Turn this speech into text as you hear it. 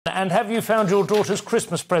And have you found your daughter's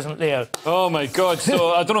Christmas present, Leo? Oh, my God.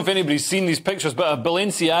 So, I don't know if anybody's seen these pictures, but a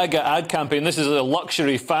Balenciaga ad campaign. This is a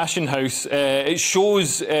luxury fashion house. It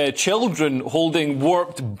shows children holding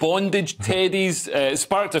warped bondage teddies. It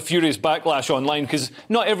sparked a furious backlash online because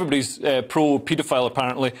not everybody's pro-paedophile,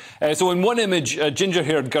 apparently. So, in one image, a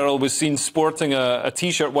ginger-haired girl was seen sporting a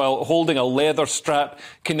T-shirt while holding a leather strap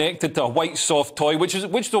connected to a white soft toy, which is a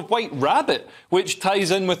white rabbit, which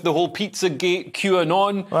ties in with the whole Pizzagate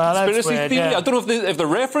QAnon conspiracy theory. Yeah. I don't know if they're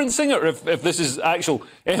referencing it or if this is actual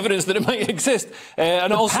evidence that it might exist.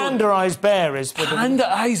 And also, Panda-eyes bear is...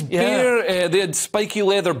 Panda-eyes bear. They had spiky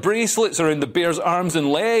leather bracelets around the bear's arms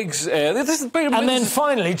and legs. And then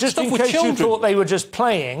finally, just in case you thought they were just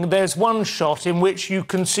playing, there's one shot in which you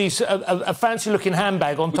can see a fancy-looking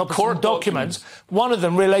handbag on top of some documents, one of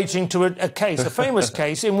them relating to a case, a famous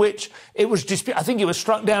case, in which it was I think it was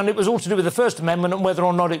struck down. It was all to do with the First Amendment and whether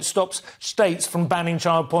or not it stops states from banning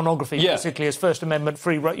child pornography, basically, as First Amendment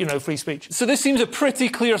free speech. So this seems a pretty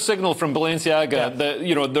clear signal from Balenciaga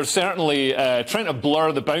that, they're certainly trying to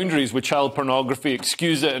blur the boundaries with child pornography,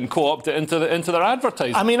 excuse it and co-opt it into their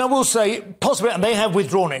advertising. I mean, I will say, possibly, and they have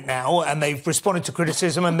withdrawn it now, and they've responded to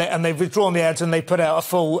criticism, and they've withdrawn the ads, and they put out a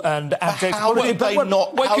full and abject... How did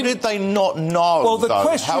they not know? Well,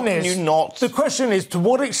 the question is, to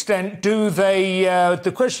what extent do they...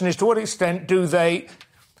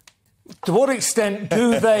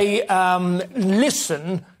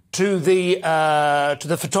 listen to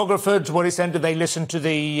the photographer? To what extent do they listen to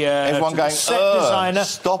the everyone going, set designer?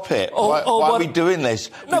 Stop it! Why are we doing this?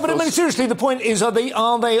 No, but I mean, seriously, the point is, are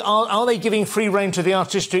they giving free rein to the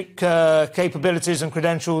artistic capabilities and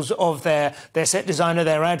credentials of their set designer,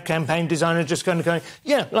 their ad campaign designer, just going,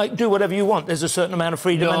 do whatever you want. There's a certain amount of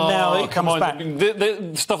freedom, and now it comes back.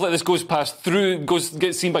 The stuff like this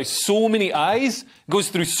gets seen by so many eyes, goes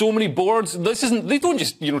through so many boards. They don't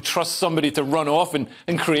just trust somebody to run off and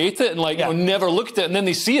create it and never look at it, and then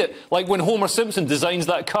they see it, like when Homer Simpson designs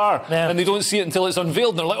that car and they don't see it until it's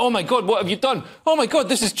unveiled and they're like, oh my God, what have you done? Oh my God,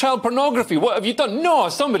 this is child pornography, what have you done? No,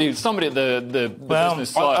 somebody at the business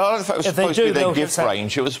saw it. I don't know if it was supposed to be their gift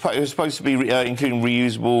range. It was supposed to be including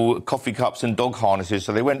reusable coffee cups and dog harnesses,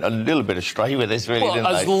 so they went a little bit astray with this, really, didn't they?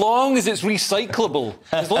 As long as it's recyclable,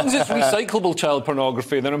 child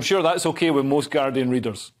pornography, then I'm sure that's okay with most Guardian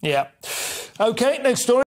readers. Yeah. OK, next story.